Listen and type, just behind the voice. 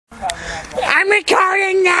I'm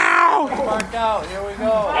recording now! Mark out, here we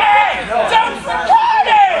go. Hey! Don't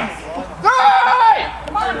recording! Hey!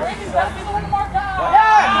 Come on, Brady's got to be the one to mark out.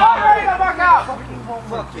 Yeah! Come on, Brady, go mark out!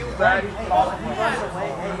 Fuck you, buddy. Hey,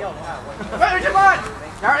 yo. Where's your bud?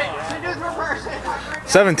 Alright, should do this reverse.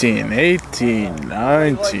 17, 18,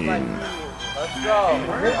 19. Let's go.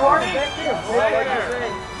 Recording?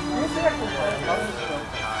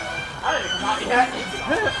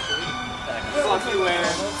 Fuck you,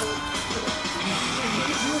 Aaron.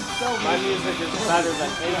 My music is better than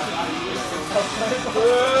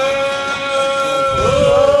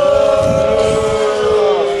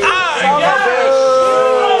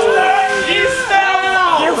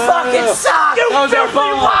You fucking suck! You filthy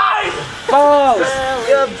life! balls!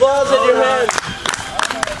 You have balls in your head.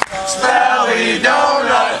 Smelly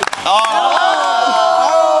donut!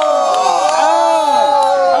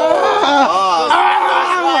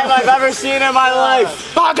 I've ever seen in my life.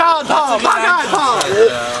 Fuck on, Tom! Fuck on, Tom!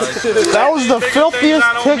 That was the filthiest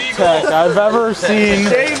Tic Tac I've ever seen.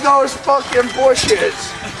 Save those fucking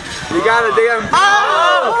bushes! You got a damn...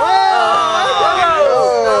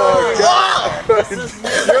 You're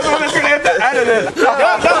the one that's gonna have to edit it.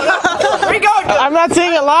 Where you going? I'm not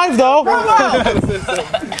saying it live though.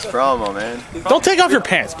 Promo, man. Don't take off your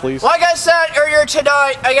pants, please. Like I said earlier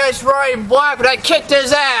tonight, I guess Ryan Black, but I kicked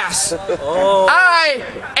his ass. I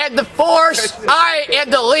am the force. I am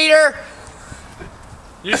the leader.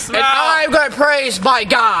 You smell. And I'm gonna praise my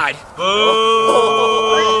God.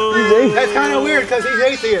 That's kind of weird because he's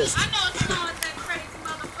atheist. I know it's not that crazy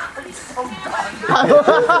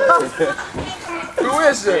motherfucker. Who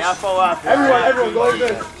is this? FOF. Everyone, go like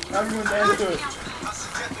this. Everyone dance to it.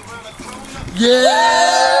 You're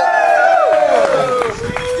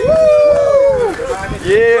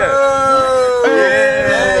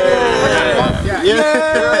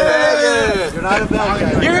not a bad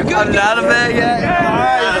guy. You're good. I'm not a bad guy.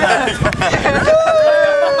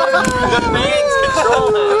 The fans control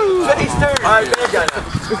him. Face turn. Alright, bad guy now.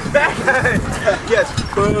 Bad guy. Yes.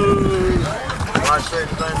 Boom. Watch it,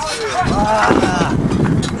 let's do it.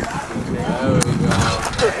 There we go.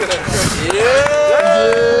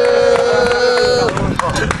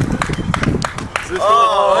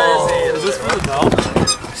 Is this for the belt?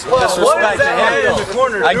 Disrespect to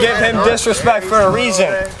him. I give him disrespect for a reason.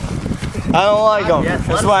 I don't like him.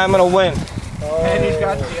 That's why I'm gonna win. And he's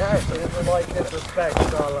got the ass. He doesn't like disrespect,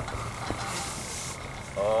 fella.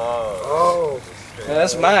 Yeah,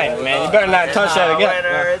 that's mine, man. You better not touch that again.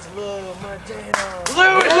 It's Lou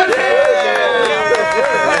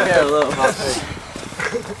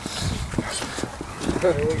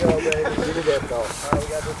Here we go, baby. Give me that belt.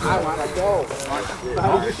 I want to go.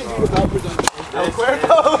 You should do the belt presentation.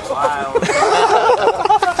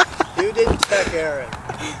 You didn't check Aaron.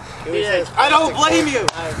 I don't blame you.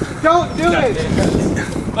 Don't do it.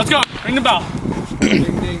 Let's go. Ring the bell. Ding,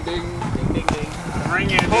 ding, ding. Ding, ding, ding. Ring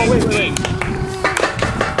it. Oh, wait.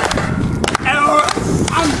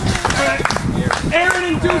 Aaron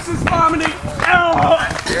induces vomiting.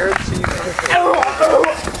 Aaron sees it.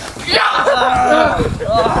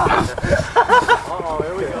 Oh,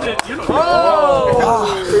 here we go.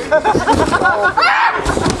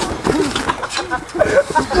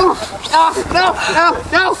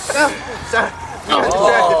 No. Sorry.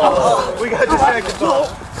 We got distracted.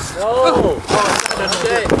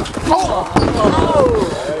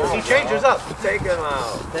 He changes up. Take him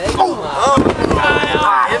out. Impact.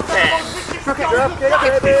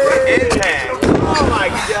 Impact. Oh my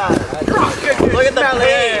god. Look at the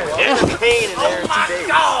pain. There's pain in there.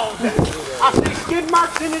 I see skid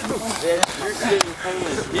marks in his boot. You're seeing pain.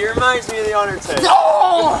 He reminds me of the Undertaker.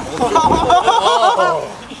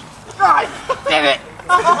 God damn it.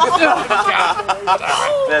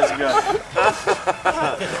 That's good.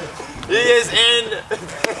 He is in.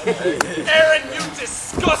 Aaron, you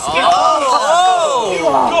disgusting.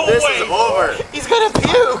 Oh! Go This away. is over. He's gonna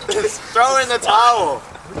puke. Just throw in the towel.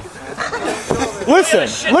 Listen.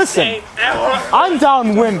 I'm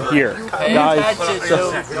downwind here, guys.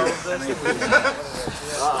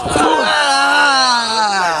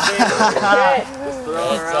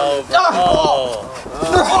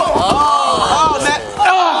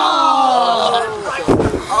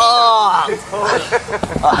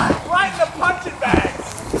 Right in the punching bags.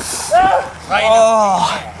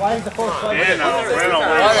 Why is the force What is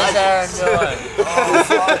Aaron doing?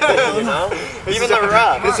 Even the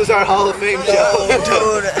ref. This is our Hall of Fame show.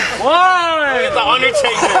 Dude. One. Look at the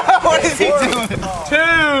Undertaker. What is he doing?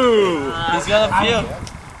 Two. He's gonna puke.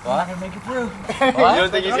 What? You don't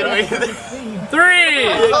think he's gonna make it? Three.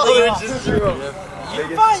 Just threw him.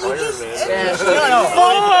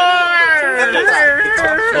 Four.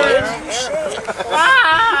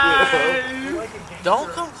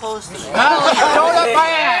 Don't up my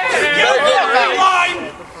ass.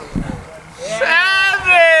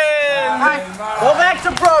 Go back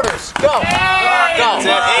to produce. Go. Go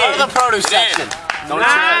to the produce section.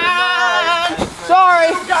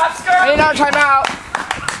 Sorry. I need another timeout.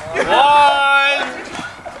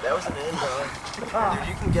 That was an in, bro. Dude,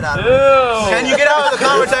 you can get out of it. Can you get out of the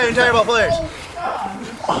commentary and talk about players? They're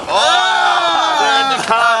in the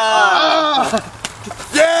car.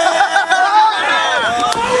 Yeah!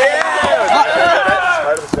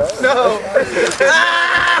 No.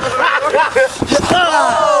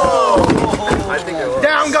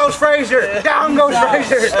 Down goes Frazier. Down goes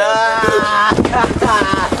Frazier.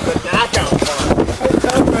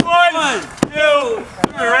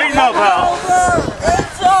 There ain't no foul.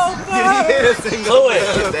 Did he hit a single?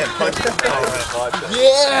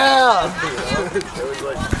 Yeah!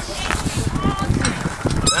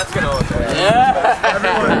 That's gonna look bad.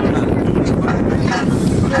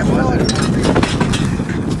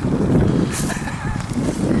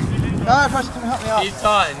 He's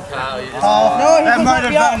taunting, Kyle. That might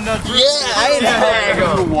have been the yeah, I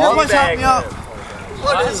didn't You're supposed to help me out.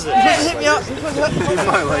 What is this? You're supposed to hit me up. He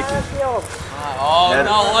might like it. Oh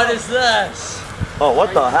no, what is this? Oh,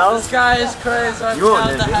 what the hell? This guy is crazy.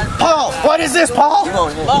 Paul, what is this, Paul?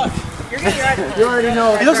 Look, You already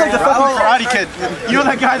know. He looks like the fucking Karate Kid. You know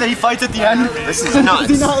that guy that he fights at the end? This is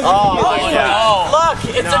nuts. Oh, yeah. look,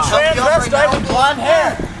 it's a transvestite with blonde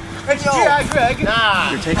hair. It's G.I. Greg.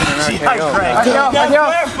 Nah. You're taking an G.I. Greg.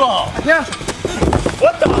 Yeah.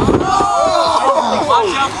 What the? Oh.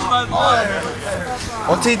 Watch out for my blood.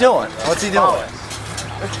 What's he doing? What's he doing?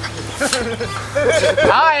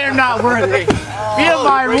 I am not worthy. Feel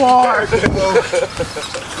my roar. This is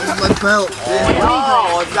my belt.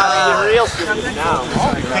 Oh, it's got to get real serious now.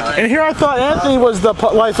 And here I thought Anthony was the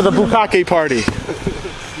life of the bukkake party.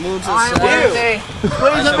 I'm worthy.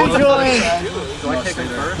 Please let me join. Do I kick him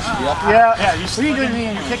first? Yeah. Yeah, you're doing me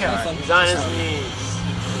and you're kicking him. He's on his knees.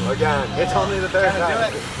 Again. It's only the third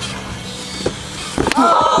time.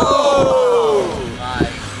 Oh! My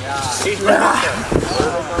God. He's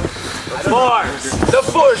The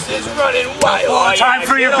force is running wild. Time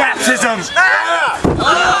for your baptism.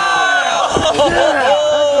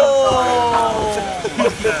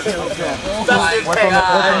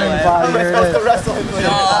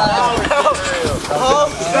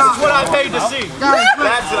 That's what I paid to see.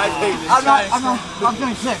 That's what I paid to see. I'm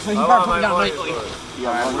doing sick, so you better put me down late. You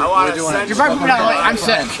better put me down late. I'm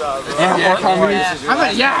sick.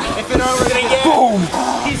 Yeah. Boom.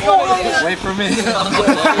 Wait for me.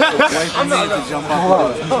 Wait for me to jump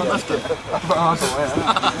off.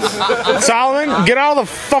 Solomon, get out of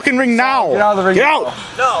the fucking ring now. Get out of the ring. Get out.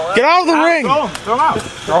 No. Get out of the ring. Throw him out.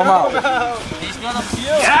 Throw him out. He's gonna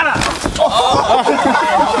puke.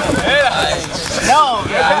 No,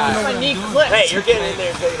 my knee clipped. Hey, you're getting in there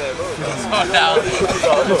and taking that move.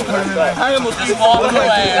 I almost just walked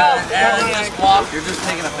away. Aaron just walked. You're just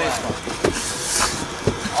taking a face off.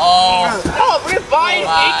 Oh. Oh, we're buying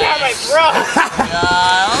eight down my throat.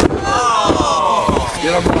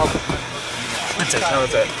 Get him up. That's it. That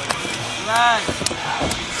was it.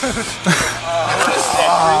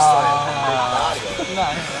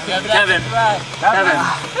 Kevin.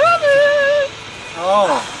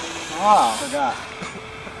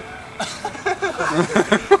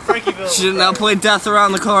 Should now play death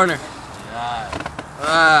around the corner.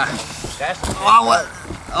 What?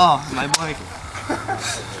 Oh, my mic.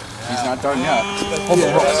 He's not done yet. You're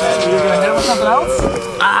gonna hit him with something else?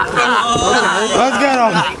 Let's get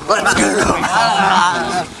him. Let's go.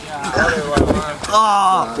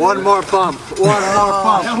 One more bump. One more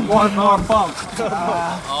bump. One more bump.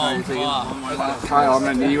 Kyle, I'm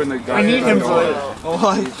gonna need you in the gun. I need him for it.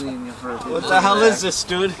 What the hell is this,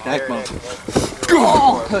 dude? Heck, man.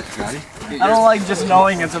 I don't like just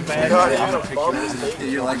knowing it's a bad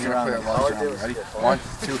You like your player launch around. Ready? 1,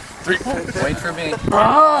 2, 3. Wait for me.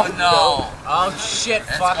 Oh no. Oh shit,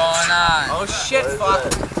 What's fuck. going on? Oh shit, fuck.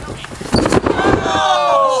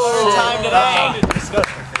 Oh, Time today.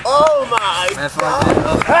 oh my. You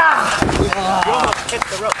almost hit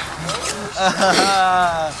the rope.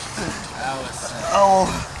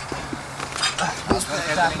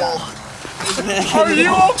 Are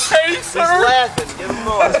you okay, He's sir? laughing. Give him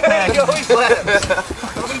more. He's laughing.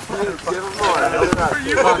 Give him more. Are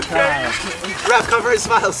you okay? Ref, cover his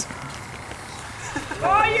smiles.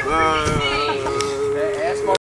 Oh, you're freaking